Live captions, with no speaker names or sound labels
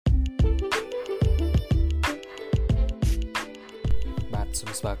សូ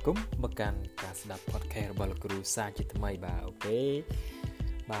មស្វាគមន៍មកកាន់ការស្ដាប់ podcast របស់លោកគ្រូសាជាថ្មីបាទអូខេ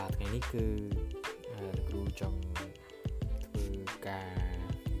បាទថ្ងៃនេះគឺលោកគ្រូចង់ធ្វើការ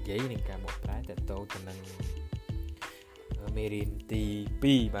និយាយនឹងការបកប្រែតទៅនឹងមេរៀនទី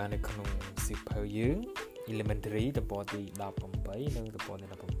2បាទនៅក្នុងសៀវភៅយើង Elementary ទំព័រទី18និងទំព័រទី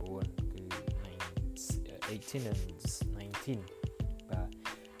19គឺ18 and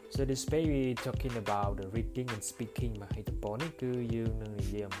 19So this page we talking about the reading and speaking មកហើយតពនេះគឺយើងនឹងនិ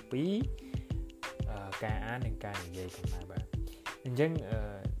យាយអំពីការអាននិងការនិយាយផងដែរបាទអញ្ចឹង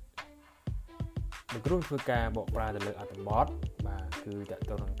លោកគ្រូធ្វើការបកប្រែទៅលើអត្ថបទបាទគឺត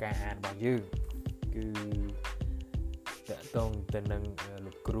ទៅនឹងការអានរបស់យើងគឺតទៅនឹង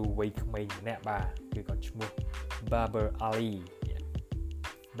លោកគ្រូវ័យក្មេងម្នាក់បាទគឺគាត់ឈ្មោះ Baber Ali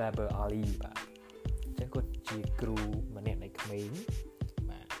បាទអញ្ចឹងគាត់ជាគ្រូម្នាក់នៃក្មេង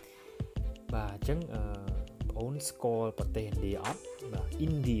បាទអញ្ចឹងបងអូនស្គាល់ប្រទេសឥណ្ឌាអត់បាទឥ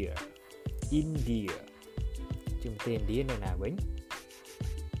ណ្ឌាជាប្រទេសឥណ្ឌានៅណាវិញ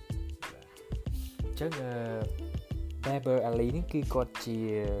អញ្ចឹងBaber Ali នេះគឺគាត់ជា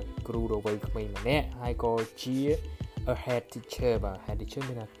គ្រូដ៏វ័យក្មេងម្នាក់ហើយក៏ជា a head teacher បាទ head teacher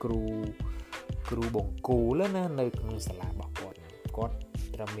មានថាគ្រូបង្គោលណានៅក្នុងសាលារបស់គាត់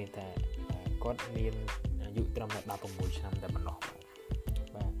ត្រឹមមានតែគាត់មានអាយុត្រឹមតែ16ឆ្នាំតែប៉ុណ្ណោះបាទ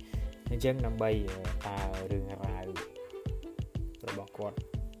អញ្ចឹងដើម្បីតើរឿងរ៉ាវរបស់គាត់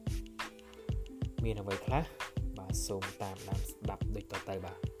មានអ្វីខ្លះបាទសូមតាមដានស្ដាប់ដូចតទៅ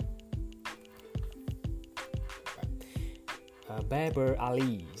បាទ Baber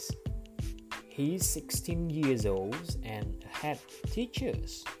Ali he's 16 years old and head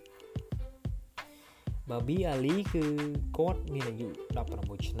teachers Babi Ali គឺគាត់មានអាយុ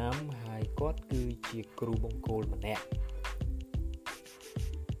16ឆ្នាំហើយគាត់គឺជាគ្រូបង្គោលម្នាក់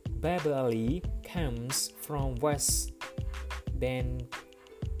Baber Ali comes from West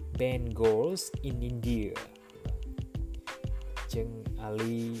Bengal in India ចឹង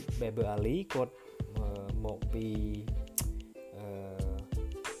Baber Ali គាត់មកពី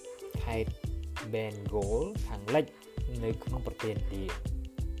ខេត្ត Bengal ខាងលិចនៅក្នុងប្រទេសឥណ្ឌា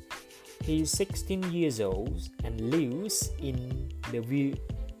He's 16 years old and lives in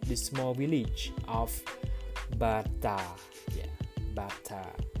the small village of Bata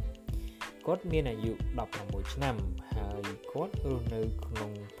គាត់មានអាយុ16ឆ្នាំហើយគាត់រស់នៅក្នុ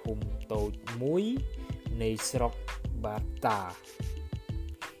ងភូមិតូចមួយនៃស្រុក Bata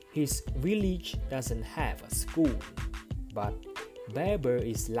His village doesn't have a school but Baber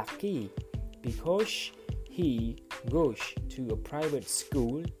is lucky because he goes to a private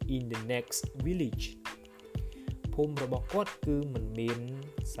school in the next village ភូមិរបស់គាត់គឺមិនមាន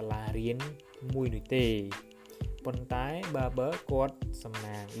សាលារៀនមួយនោះទេប៉ុន្តែ Baber គាត់សំ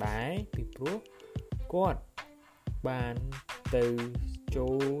ណាងដែរពីព្រោះគាត់បានទៅចូ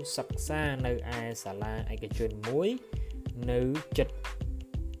លសិក្សានៅឯសាលាឯកជនមួយនៅជិត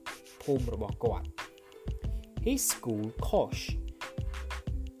ភូមិរបស់គាត់ His school cost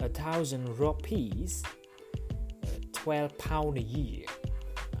 1,000 rupees 12 pound a year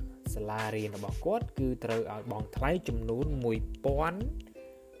សាលារៀនរបស់គាត់គឺត្រូវឲ្យបង់ថ្លៃចំនួន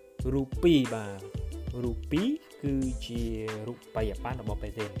 1,000 រូពីបាទរូពីគឺជារូបិយប័ណ្ណរបស់ប្រ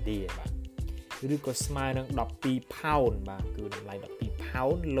ទេសឥណ្ឌាបាទឬក៏ស្មើនឹង12 pound បាទគឺតម្លៃ12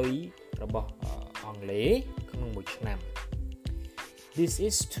 pound លុយរបស់អង់គ្លេសក្នុងមួយឆ្នាំ This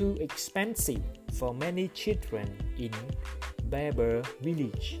is too expensive for many children in Baber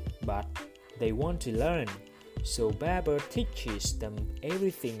village but they want to learn so Baber teaches them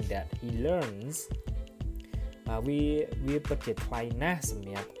everything that he learnsវាពិតជាថ្លៃណាស់សម្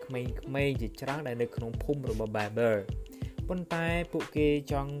រាប់ក្មេងៗជាច្រើនដែលនៅក្នុងភូមិរបស់ Baber ប៉ុន្តែពួកគេ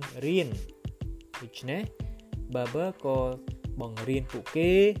ចង់រៀនដូច្នេះ Baber ក៏បង្រៀនពួក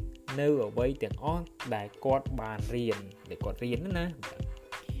គេនៅអ្វីទាំងអស់ដែលគាត់បានរៀនណា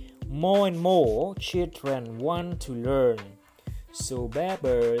More and more children want to learn so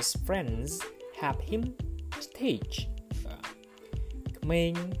Baber's friends help him teach ក្មេ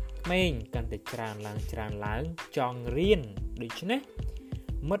ងកាន់តែច្រើនឡើងចង់រៀនដូច្នេះ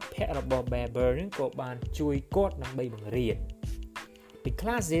មិត្តភ័ក្តិរបស់ Baber នឹងក៏បានជួយគាត់ដើម្បីបង្រៀន The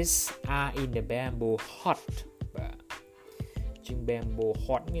classes are in the bamboo hut បាទជាង bamboo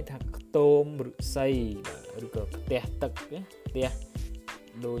hut មានថាខ្ទមឫស្សីបាទឬក៏ផ្ទះទឹកផ្ទះ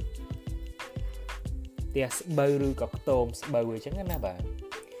ដូចផ្ទះស្បូវឬក៏ខ្ទមស្បូវអញ្ចឹងណាបាទ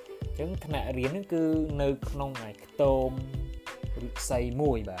អញ្ចឹងថ្នាក់រៀនហ្នឹងគឺនៅក្នុងឯខ្ទមឫស្សី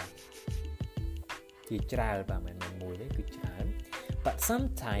មួយបាទជាច្រើនបាទមិនមែនមួយទេគឺច្រើន But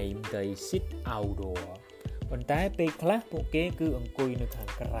sometimes they sit outdoor ប៉ុន្តែពេលខ្លះពួកគេគឺអង្គុយនៅខាង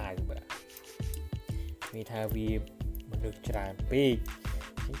ក្រៅបាទមានថាវាមិន មនុស្សច្រើនពេក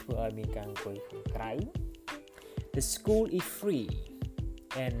ជាងធ្វើឲ្យមានការអង្គុយខាងក្រៅ The school is free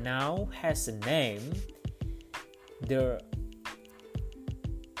and now has a name the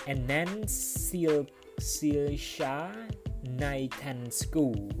Anansielsha Naitan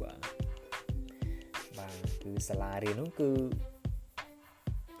School បាទគឺសាលារៀននោះគឺ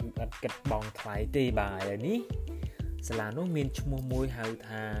អត់គិតបង់ថ្លៃទេបាទឥឡូវនេះសាលានោះមានឈ្មោះមួយហៅ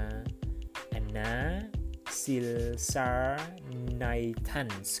ថា Anansielsha Naitan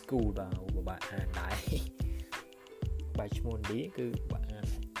School បាទអានដែរបាទឈ្មោះនេះគឺបាទអាន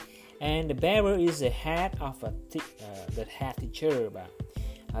and the Barber is the head of the head teacher បាទ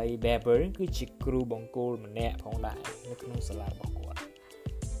ហើយ Barber គឺជាគ្រូបង្គោលម្នាក់ផងដែរនៅក្នុងសាលារបស់គាត់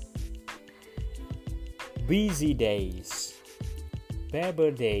Busy days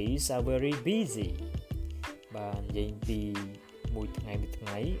Barber days are very busy បាទនិយាយពីមួយថ្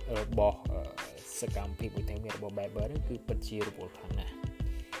ងៃរបស់សកម្មភាពមួយថ្ងៃរបស់ Barber គឺពិតជារវល់ខ្លាំងណាស់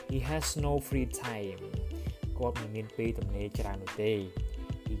He has no free time គាត់មិនមានពេលទំនេរច្រើននោះទេ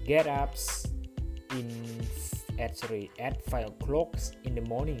He get up at 5 o'clock in the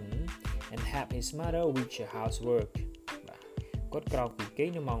morning and help his mother with her housework គាត់ក្រោកពីគេ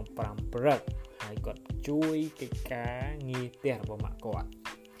នៅម៉ោង 5 ព្រឹកហើយគាត់ជួយកិច្ចការងារផ្ទះរបស់ម៉ាក់គាត់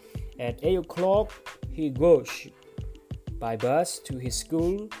At 8 o'clock he goes by bus to his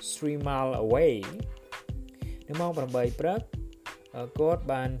school 3 miles away នៅម៉ោង 8 ព្រឹកគាត់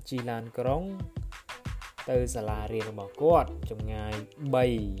បានជិះឡានក្រុងទៅសាលារៀនរបស់គាត់ចម្ងាយ3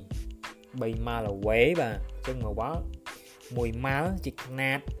 mile away បាទអញ្ចឹងមកវល់1 mile ជាຂະຫ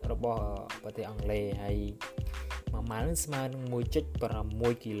ນាតរបស់ប្រទេសអង់គ្លេសហើយ1 mile ស្មើនឹង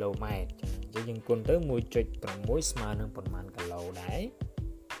 1.6 គីឡូម៉ែត្រអញ្ចឹងយើងគុណទៅ 1.6 ស្មើនឹងប្រមាណគីឡូដែរ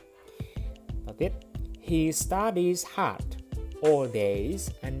តទៀត He studies hard all days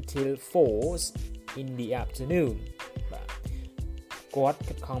until 4 in the afternoon បាទគាត់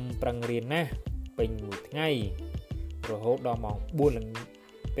ខិតខំប្រឹងរៀនណាស់ពេញមួយថ្ងៃរហូតដល់ម៉ោង 4 ល្ងាច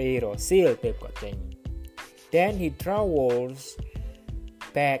ពេលរសៀលទើបគាត់ចេញ Then he travels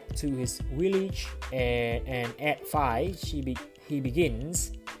back to his village and at 5 he begins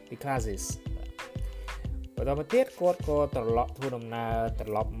the classes បន្តមកទៀតគាត់ក៏ត្រឡប់ធ្វើដំណើរត្រ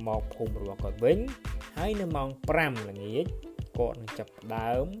ឡប់មកភូមិរបស់គាត់វិញហើយនៅម៉ោង 5 ល្ងាចគាត់នឹងចាប់ផ្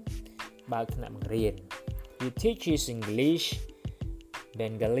ដើមបើកថ្នាក់បង្រៀន He teaches English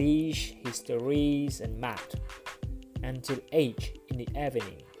Bengali histories and math until 8 in the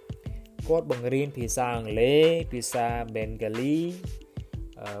evening គាត់បង្រៀនភាសាអង់គ្លេសភាសា Bengali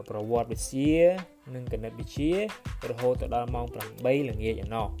ប្រវត្តិវិទ្យានិងគណិតវិទ្យារហូតដល់ម៉ោង 8 ល្ងាចឯ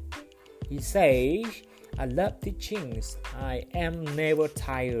ណោះ He says I love teaching I am never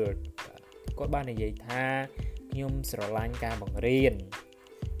tired គាត់បាននិយាយថាខ្ញុំស្រឡាញ់ការបង្រៀន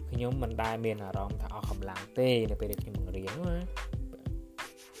ខ្ញុំមិនដែលមានអារម្មណ៍ថាអស់កម្លាំងទេនៅពេលដែលខ្ញុំបង្រៀនណា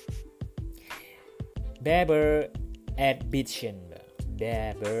Barber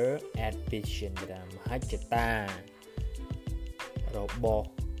ambition តាមមហិច្ឆតារបស់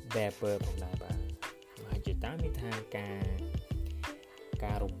Barber ផងដែរបាទមហិច្ឆតាមានថា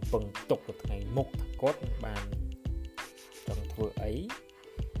ការរំពឹងទុកទៅថ្ងៃមុខថាគាត់នឹងបានចង់ធ្វើអី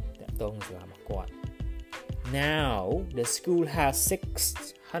តាក់ទងសាលារបស់គាត់ Now the school has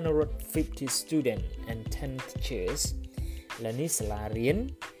 650 students and 10 teachers และនេះសាលារៀន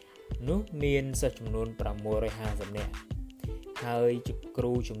នោះមានសិស្សចំនួន 650 នាក់ហើយជាគ្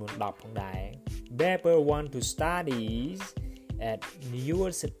រូចំនួន 10 ផងដែរ Barber want to study at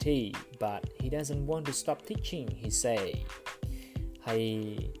university but he doesn't want to stop teaching he say ហើយ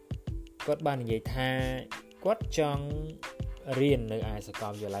គាត់បាននិយាយថាគាត់ចង់រៀននៅឯសាក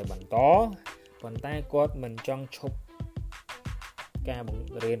លវិទ្យាល័យបន្តប៉ុន្តែគាត់មិនចង់ឈប់ការបង្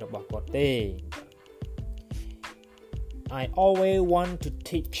រៀនរបស់គាត់ទេ I always want to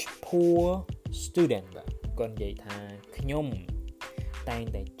teach poor student គាត់និយាយថាខ្ញុំតែង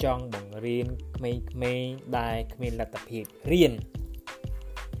តែចង់បង្រៀនក្មេងៗដែលគ្មានលទ្ធភាពរៀន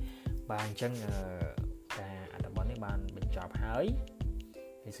បាទអញ្ចឹងការអត្ថបទនេះបានបញ្ចប់ហើយ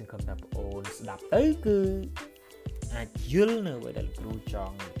ហើយសង្ឃឹមថាបងប្អូនស្ដាប់ទៅគឺអាចយល់នៅអ្វីដែលគ្រូច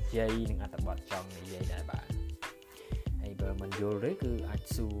ង់និយាយនិងអត្ថបទចង់និយាយដែរបាទហើយបើមិនយល់ទេគឺអាច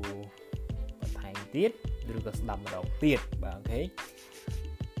សួរបន្ថែមទៀតឬក៏ស្ដាប់ម្ដងទៀតបាទអូខេ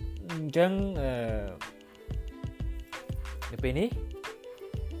អញ្ចឹងនៅពេលនេះ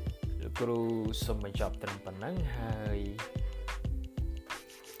លោកគ្រូសូមបញ្ចប់ត្រឹមប៉ុណ្ណឹងហើយ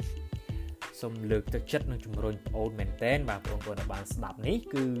សូមលើកទឹកចិត្តនិងជំរុញបងប្អូនមែនទែនបាទបងប្អូនដែលបានស្ដាប់នេះ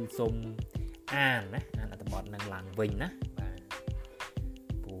គឺសូមអានអត្ថបទនឹងឡើងវិញណាបាទ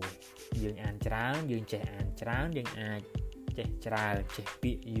ព្រោះយើងអានច្រើនយើងចេះអានច្រើនយើងអាចចេះច្រើនចេះ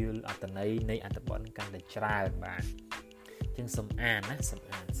ពាក្យយល់អត្ថន័យនៃអត្ថបទនឹងកាន់តែច្រើនបាទ ចឹងសូមអានណា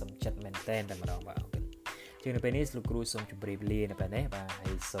សូមចិត្តមែនតែនតែម្ដងបាទអរគុណជាងនៅពេលនេះលោកគ្រូសូមជម្រាបលានៅពេលនេះបាទ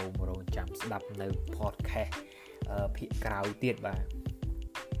ហើយសូមរងចាំស្ដាប់នៅ podcast ភាគក្រោយទៀតបាទ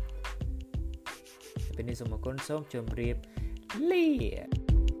ពេលនេះសូមអរគុណសូមជម្រាបលា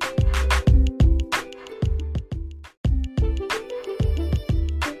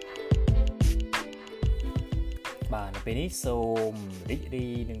បាទនៅពេលនេះសូមរីករា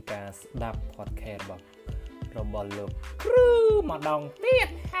យនឹងការស្ដាប់ podcast របស់លោកគ្រូម្ដងទៀត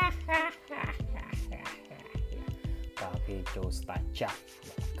បាទគេចូល start ចាស់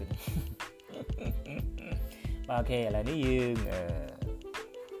បាទគឺបាទអូខេឥឡូវនេះយើង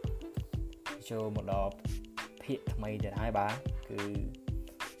ចូលមកដល់ភាគថ្មីទៀតហើយបាទគឺ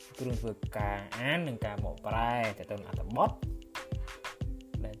គ្រូធ្វើការអាននិងការបកប្រែទៅតាមអត្ថបទ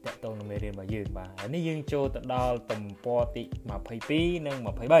ដែលតកតងនឹងមេរៀនរបស់យើងបាទហើយនេះយើងចូលទៅដល់ទំព័រទី22និង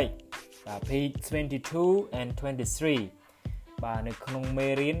23បាទ page 22 and 23បាទនៅក្នុងមេ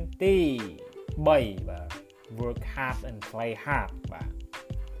រៀនទី3បាទ work hard and play hard បាទ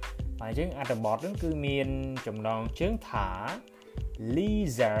ហើយអញ្ចឹងអត្ថបទហ្នឹងគឺមានចំណងជើងថា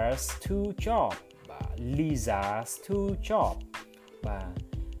Lisa's two job បាទ Lisa's two job បាទ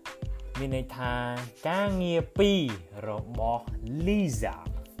មានន័យថាការងារពីររបស់ Lisa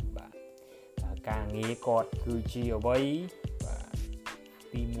បាទការងារគាត់គឺជាអ្វីបាទ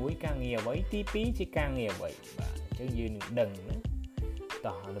ទី1ការងារអ្វីទី2ជាការងារអ្វីបាទអញ្ចឹងយើងនឹងដឹងណា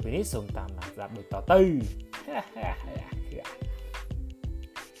តោះនៅពេលនេះសូមតាមដានស្ដាប់ដូចតទៅ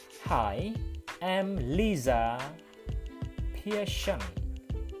Hi, I'm Lisa Pearson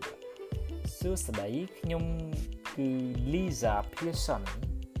សួស្តីខ្ញុំគឺ Lisa Pearson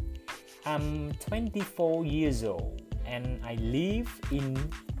I'm 24 years old and I live in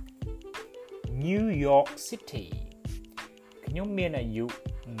New York City ខ្ញុំមានអាយុ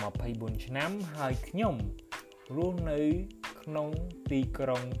24ឆ្នាំហើយខ្ញុំរស់នៅក្នុងទីក្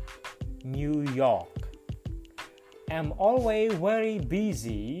រុង New York I'm always very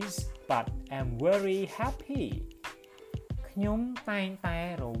busy but I'm very happy ខ្ញុំតែងតែ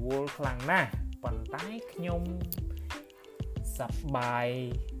រវល់ខ្លាំងណាស់ប៉ុន្តែខ្ញុំសប្បាយ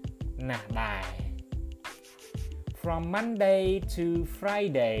ណាស់ដែរ From Monday to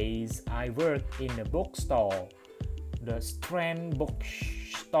Fridays I work in the bookstore the Strand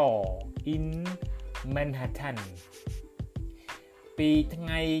bookstore in Manhattan ពីថ្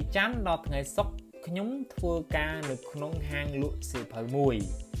ងៃច័ន្ទដល់ថ្ងៃសុក្រខ្ញុំធ្វើការនៅក្នុងហាងលក់សៀវភៅមួយ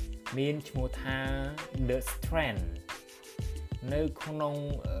មានឈ្មោះថា The Strand នៅក្នុង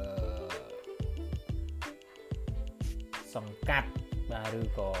សង្កាត់បាទឬ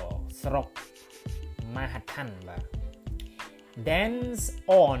ក៏ស្រុក Manhattan បាទ Then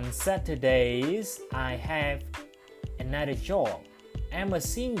on Saturdays I have another job I'm a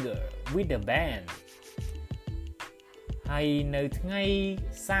singer with a bandហើយនៅថ្ងៃ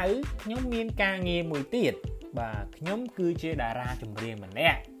សៅរ៍ខ្ញុំមានការងារមួយទៀតបាទខ្ញុំគឺជាតារាចម្រៀងម្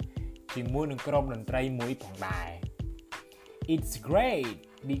នាក់ជាមួយនឹងក្រុមតន្ត្រីមួយផងដែរ It's great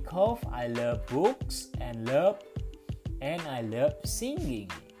because I love books and I love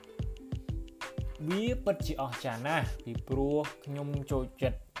singing វាពិតជាអស្ចារ្យណាស់ពីព្រោះខ្ញុំចូលចិ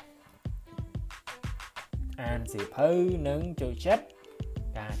ត្តអានសៀវភៅនិងចូលចិត្ត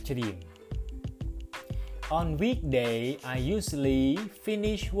ការច្រៀងOn weekday, I usually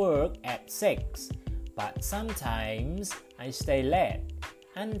finish work at 6, but sometimes I stay late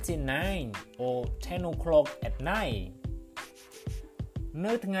until 9 or 10 o'clock at night.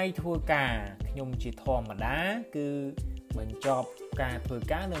 នៅថ្ងៃធ្វើការខ្ញុំជាធម្មតាគឺបញ្ចប់ការធ្វើ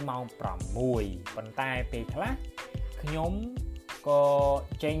ការនៅម៉ោង6ប៉ុន្តែពេលខ្លះខ្ញុំក៏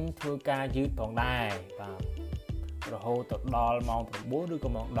ចេញធ្វើការយឺតផងដែរបាទរហូតទៅដល់ម៉ោង9ឬក៏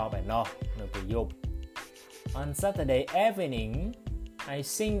ម៉ោង10ឯណោះនៅពេលយប់ On Saturday evening, I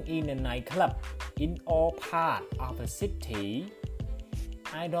sing in a nightclub in all parts of the city.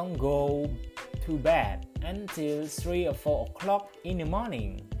 I don't go to bed until 3 or 4 o'clock in the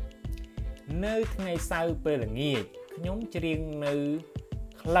morning. នៅថ្ងៃសៅរ៍ពេលល្ងាចខ្ញុំច្រៀងនៅ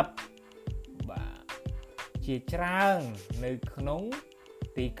ក្លឹបបាទជាច្រើននៅក្នុង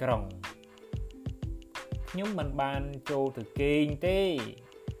ទីក្រុងខ្ញុំមិនបានចូលទៅគេងទេ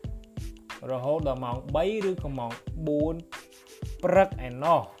រហូតដល់ម៉ោង3ឬក៏ម៉ោង4ព្រឹកឯ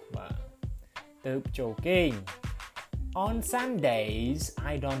ណោះបាទទើបចូលគេង On Sundays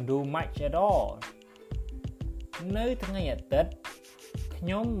I don't do much at all នៅថ្ងៃអាទិត្យខ្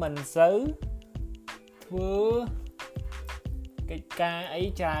ញុំមិនសូវធ្វើកិច្ចការអី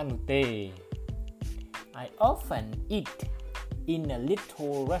ច្រើននោះទេ I often eat in a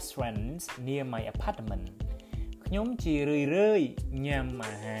little restaurant near my apartment ខ្ញុំជារឿយៗញ៉ាំ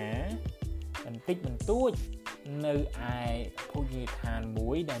អាហារបន្តិចបន្តួច នៅឯភោជនីយដ្ឋាន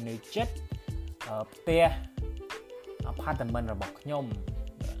មួយដែលនៅជិតផ្ទះapartment របស់ខ្ញុំ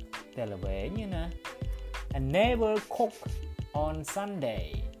ផ្ទះល្វែងណា I never cook on Sunday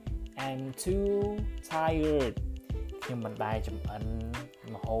I'm too tired ខ្ញុំមិនដែលចម្អិន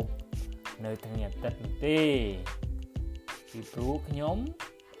ម្ហូបនៅថ្ងៃអាទិត្យនោះទេពីព្រោះខ្ញុំ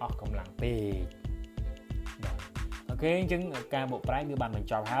អស់កម្លាំងពេកបាទអូខេអញ្ចឹងការបកប្រែគឺបានបញ្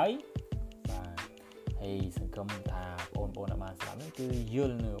ចប់ហើយបាទហើយសង្ឃឹមថាបងប្អូនដែលបានស្ដាប់នេះគឺយ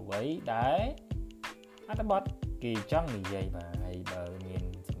ល់នៅអ្វីដែលអត្ថបទគេចង់និយាយបាទហើយបើមាន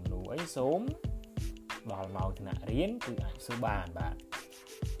សំណួរអីសូមដល់ម៉ោងថ្នាក់រៀនគឺអាចសួរបានបាទ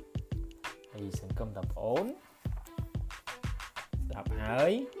ហើយសង្ឃឹមថាបងប្អូនស្ដាប់ហើ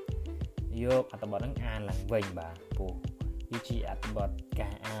យយកអត្ថបទហ្នឹងអានឡើងវិញបាទព្រោះវាជាអត្ថបទកា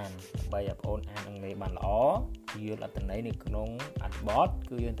រអានដើម្បីឲ្យបងប្អូនអានអង់គ្លេសបានល្អយល់អត្ថន័យនៅក្នុងអត្ថបទ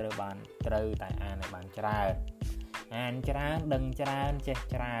គឺយើងត្រូវតែអានឲ្យបានច្រើនអានច្រើនដឹងច្រើនចេះ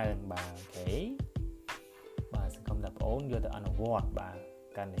ច្រើនបាទអូខេបាទសង្ឃឹមថាបងប្អូនយកទៅអនុវត្តបាទ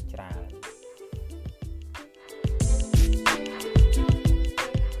កាន់តែច្រើន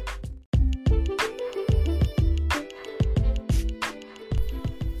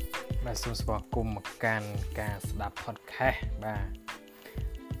បាទសូមស្វាគមន៍មកកាន់ការស្ដាប់ podcast បាទ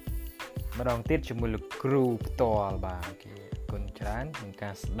ម្ដងទៀតជាមួយលោកគ្រូផ្ទាល់បាទអូខេអរគុណច្រើនក្នុងកា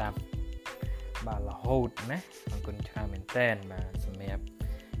រស្ដាប់បាទរហូតណាអរគុណច្រើនមែនតើបាទសម្រាប់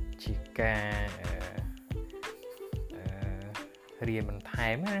ជាការរៀនបន្ថែ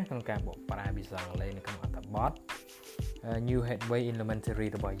មណាក្នុងការបកប្រែភាសាអង់គ្លេសនៅក្នុងអត្ថបទ New Headway Elementary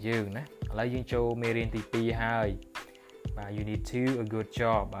របស់យើងណាឥឡូវយើងចូលមេរៀនទី2ហើយបាទ Unit 2 a good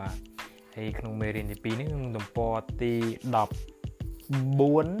job បាទហើយក្នុងមេរៀនទី2នេះក្នុងទំព័រទី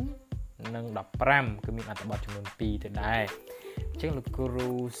14និង15គឺមានអត្ថបទចំនួន2ទៅដែរអញ្ចឹងលោកគ្រូ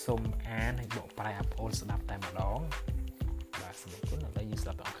សូមអានហើយបកប្រែឲ្យបងប្អូនស្ដាប់តែម្ដងបាទសូមអរគុណឥឡូវយើងស្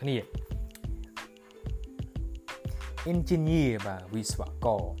ដាប់ទាំងអស់គ្នា Engineer បាទវិស្វក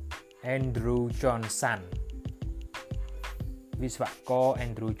រ Andrew Johnson វិស្វករ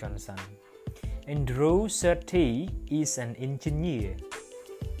Andrew Johnson Andrew 30 is an engineer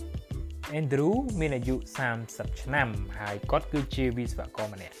Andrew មានអាយុ30ឆ្នាំហើយគាត់គឺជាវិស្វករ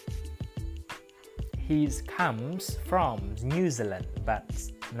ម្នាក់ He comes from New Zealand but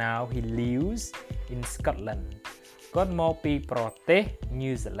now he lives in Scotland គាត់មកពីប្រទេស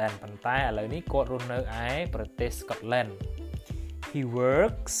New Zealand ប៉ុន្តែឥឡូវនេះគាត់រស់នៅឯប្រទេស Scotland He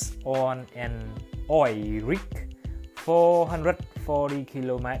works on an oil rig 440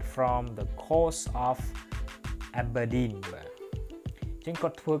 km from the coast of Aberdeen បាទចឹងគា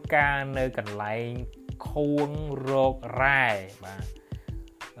ត់ធ្វើការនៅកន្លែងខួងរករ៉ែបាទ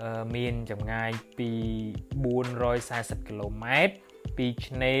មានចម្ងាយពី440គីឡូម៉ែត្រពី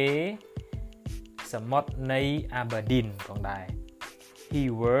ឆ្នេរសមុទ្រនៃ Aberdeen ផងដែរ He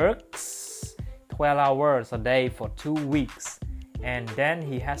works 12 hours a day for 2 weeks and then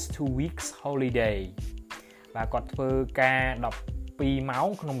he has 2 weeks holiday បាទគាត់ធ្វើការ12ម៉ោង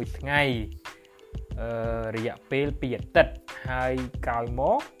ក្នុងមួយថ្ងៃរយៈពេល2អាទិត្យហើយក្រោយម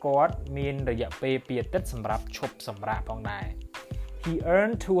កគាត់មានរយៈពេល2អាទិត្យសម្រាប់ឈប់សម្រាកផងដែរ He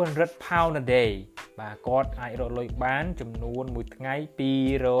earned 200 pound a day បាទគាត់អាចរកលុយបានចំនួនមួយថ្ងៃ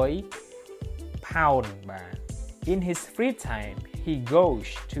200 pound បាទ In his free time he goes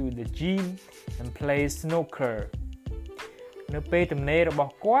to the gym and plays snooker នៅពេលទំនេររប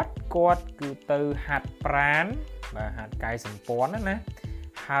ស់គាត់គឺទៅហាត់ប្រាណបាទហាត់កាយសម្ព័ន្ធណា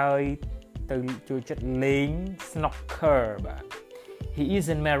ហើយទៅចូលចិត្តលេង snooker បាទ He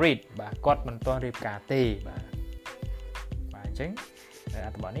isn't married បាទគាត់មិនទាន់រៀបការទេបាទអញ្ចឹងអ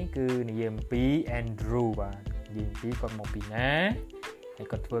ត្ថបទនេះគឺនិយាយអំពី Andrew បាទនិយាយអំពីគាត់មកពីណាហើយ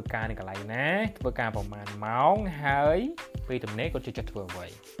គាត់ធ្វើការនៅកន្លែងណាធ្វើការប្រហែលម៉ោងហើយពេលទំនេរគាត់ចូលចិត្តធ្វើអ្វី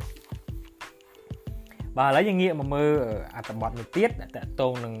បាទឥឡូវយើងងាកមកមើលអត្ថបទមួយទៀតតកត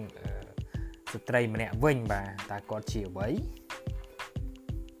ងនឹងស្ត្រីម្នាក់វិញបាទតើគាត់ជាអ្វី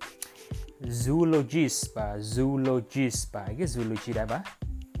Zoologist បាទ Zoologist បាទគេ Zoology ដែរបា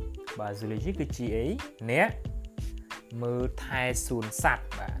ទ Zoology គឺជាអីអ្នកមើលថែសួនសត្វ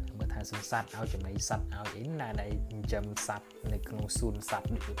បាទមើលថែសួនសត្វឲ្យចំណីសត្វឲ្យអីណាដែលចិញ្ចឹមសត្វនៅក្នុងសួនសត្វ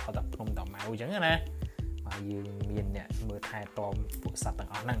ដូចថាតាភ្នំតាម៉ៅអញ្ចឹងណាបាទយើងមានអ្នកមើលថែទាំពួកសត្វទាំង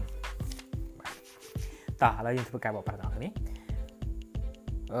អស់ហ្នឹងបាទតោះឥឡូវយើងធ្វើការបកប្រែទាំងអស់គ្នា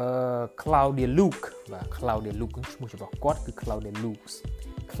Claudia Luke បាទ Claudia Luke ឈ្មោះរបស់គាត់គឺ Claudia Luke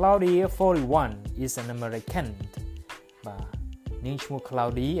Claudia 41 is an American បាទនាងឈ្មោះ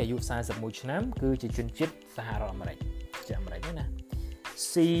Claudia អាយុ41ឆ្នាំ គឺជាជនជាតិសហរដ្ឋអាមេរិកជាអាមេរិកណា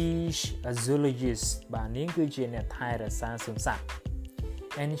She's a zoologist បាទនាងគឺជាអ្នកថែរក្សាសួនសត្វ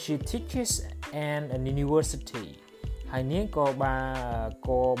and she teaches and an university ហើយនាងក៏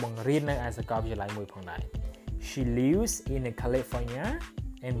បង្រៀននៅឯសាកលវិទ្យាល័យមួយផងដែរ She lives in California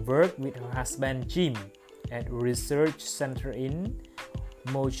and work with her husband Jim at a research center in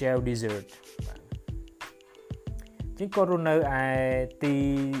Mojave Desert ជាងគាត់រស់នៅឯទី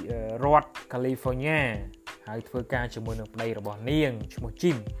រដ្ឋ California ហើយធ្វើការជាមួយនឹងប្តីរបស់នាងឈ្មោះ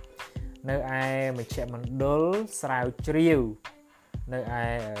Jim នៅឯមជ្ឈមណ្ឌលស្រាវជ្រាវនៅឯ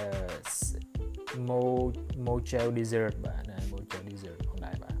Mojave Desert បាទនៅ Mojave Desert ផង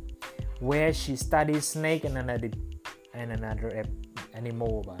ដែរបាទ where she studies snake and another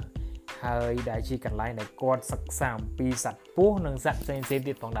animal បាទហើយដែលជាកន្លែងដែលគាត់សិក្សាអំពីសត្វពស់និងសត្វផ្សេងៗ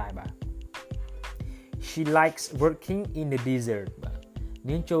ទៀតផងដែរបាទ She likes working in the desert បាទ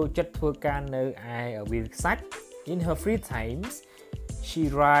នាងចូលចិត្តធ្វើការនៅឯវាលខ្សាច់ In her free times she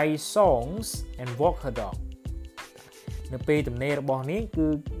writes songs and walk her dog នៅពេលទំនេររបស់នាងគឺ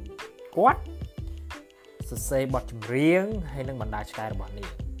គាត់សរសេរបទចម្រៀងហើយនឹងបណ្ដាឆ្កែរបស់នាង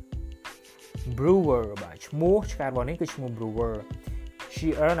Brewer បាទឈ្មោះឆ្កែរបស់នាងគឺឈ្មោះ Brewer She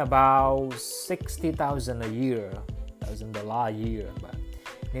earn about $60,000 a year $1,000 a year បាទ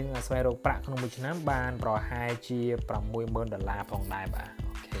នាងស្វែងរកប្រាក់ក្នុងមួយឆ្នាំបានប្រហែលជា$60,000ផងដែរបាទ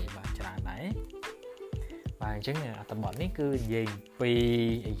អូខេបាទច្រើនដែរបាទអញ្ចឹងអត្ថបទនេះគឺនិយាយពី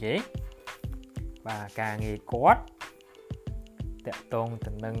អីគេបាទការងារគាត់តាក់ទង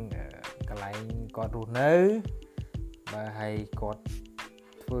ទៅនឹងកន្លែងគាត់រស់នៅបាទហើយគាត់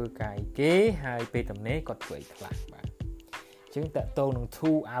ធ្វើការអីគេហើយពេលទំនេរគាត់ធ្វើអីខ្លះបាទអញ្ចឹងតាក់ទងនឹង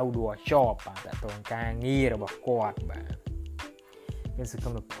two outdoor job បាទតាក់ទងការងាររបស់គាត់បាទយើងសង្ឃឹ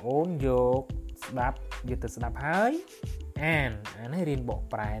មថាបងប្អូនយកទៅស្ដាប់ហើយអាននេះរៀនបក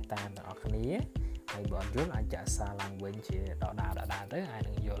ប្រែតាមបងប្អូនគ្នាហើយបើអត់យល់អាចចាក់សារឡើងវិញជាដដែលទៅអាច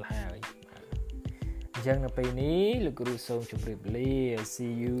នឹងយល់ហើយអញ្ចឹងនៅពេលនេះលោកគ្រូសូមជម្រាបលា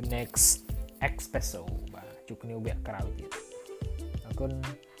See you next episode បាទជួបគ្នាវគ្គក្រោយទៀតអរគុណ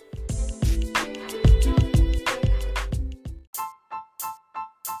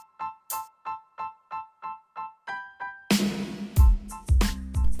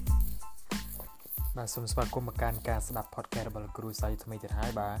បាទសូមស្វាគមន៍មកកាន់ការស្ដាប់ podcast របស់លោកគ្រូសាយថ្មីទៀតហើ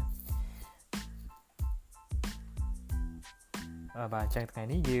យបាទអញ្ចឹងថ្ងៃ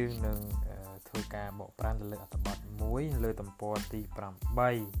នេះយើងនឹងធ្វើការបកប្រែទៅលើអត្ថបទមួយលើទំព័រទី8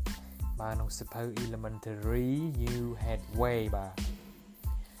បាទក្នុងសៀវភៅ Elementary New Headway បាទ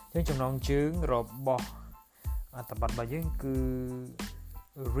យើងចំណងជើងរបស់អត្ថបទរបស់យើងគឺ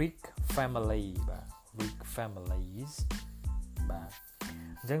Rick Family បាទ Rick Families បាទ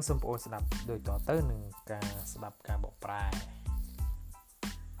អញ្ចឹងសូមបងប្អូនស្ដាប់ដូចតទៅនឹងការស្ដាប់ការបកប្រែ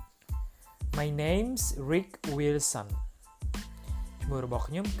My name's Rick Wilson ឈ្មោះរបស់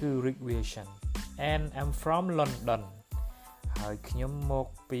ខ្ញុំគឺ Rick Wilson and I'm from London ហើយខ្ញុំមក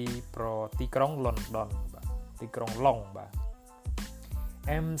ពីទីក្រុង London បាទទីក្រុង Long បាទ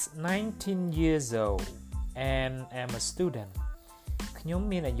I'm 19 years old and I'm a student ខ្ញុំ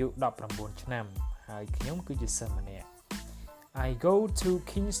មានអាយុ19ឆ្នាំហើយខ្ញុំគឺជាសិស្សម្នាក់ I go to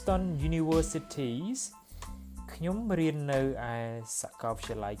Kingston Universities ខ្ញុំរៀននៅឯសាកលវិទ្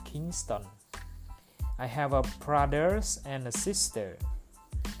យាល័យ Kingston I have a brother and a sister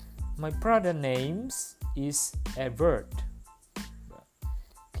My brother names is Edward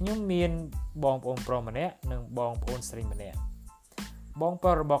ខ្ញុំមានបងប្អូនប្រុសម្នាក់និងបងប្អូនស្រីម្នាក់បងប្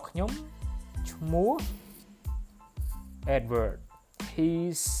រុសរបស់ខ្ញុំឈ្មោះ Edward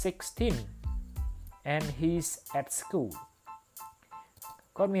He's 16 and he's at school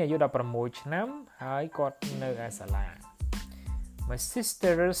គាត់មានអាយុ16ឆ្នាំហើយគាត់នៅឯសាលា My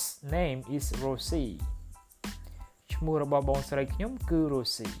sister's name is Rosie ឈ្មោះរបស់បងស្រីខ្ញុំគឺ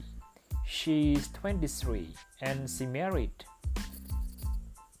Rosie She's 23 and she married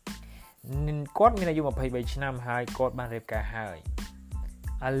គាត់មានអាយុ23ឆ្នាំហើយគាត់បានរៀបការហើយ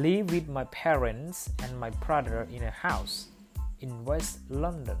I live with my parents and my brother in a house in West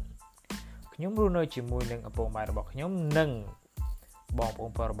London ខ្ញុំរស់នៅជាមួយនឹងឪពុកម្ដាយរបស់ខ្ញុំនិងបងប្អូ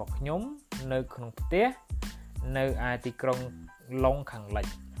នប្រុសរបស់ខ្ញុំនៅក្នុងផ្ទះនៅឯទីក្រុង Long ខាងលិច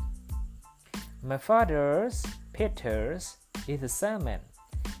My father's Peter's is a salesman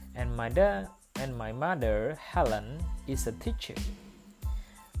and my mother Helen is a teacher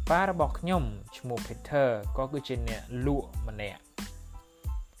ប៉ារបស់ខ្ញុំឈ្មោះ Peter ក៏គឺជាអ្នកលក់ម្នាក់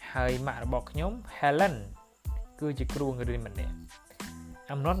ហើយម៉ាក់របស់ខ្ញុំ Helen គឺជាគ្រូបង្រៀនម្នាក់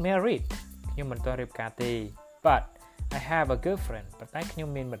I'm not married ខ្ញុំមិនទាន់រៀបការទេ but I have a girlfriend ប៉ុន្តែខ្ញុំ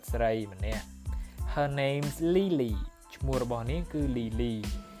មានមិត្តស្រីម្នាក់ Her name's Lily ឈ្មោះរបស់នាងគឺ Lily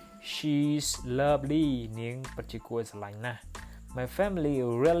She's lovely នាងពិតជាគួរស្រឡាញ់ណាស់ My family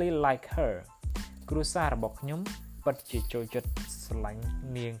really like her គ្រួសាររបស់ខ្ញុំពិតជាចូលចិត្តស្រឡាញ់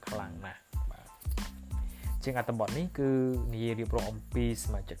នាងខ្លាំងណាស់បាទ ជាងអត្ថបទនេះគឺនិយាយរៀបរាប់អំពីស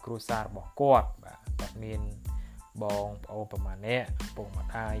មាជិកគ្រួសាររបស់គាត់បាទគាត់មានបងប្អូនប្រមាណអ្នកពុកម្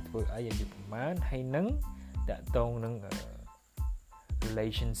ដាយធ្វើអីអាយុប្រមាណហើយនឹងតកតងនឹង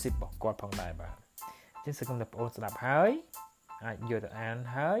relationship របស់គាត់ផងដែរបាទអញ្ចឹងសង្ឃឹមថាបងប្អូនស្ដាប់ហើយអាចយកទៅអាន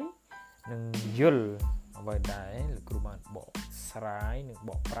ហើយនឹងយល់អ្វីដែរលោកគ្រូបានបកស្រាយនិងប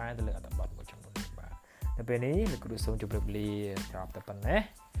កប្រែទៅលើអត្ថបទមួយចំនួននេះបាទនៅពេលនេះលោកគ្រូសូមជម្រាបលាចប់តែប៉ុណ្ណេះ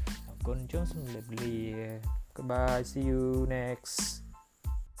អរគុណជូនសូមជម្រាបលា Goodbye see you next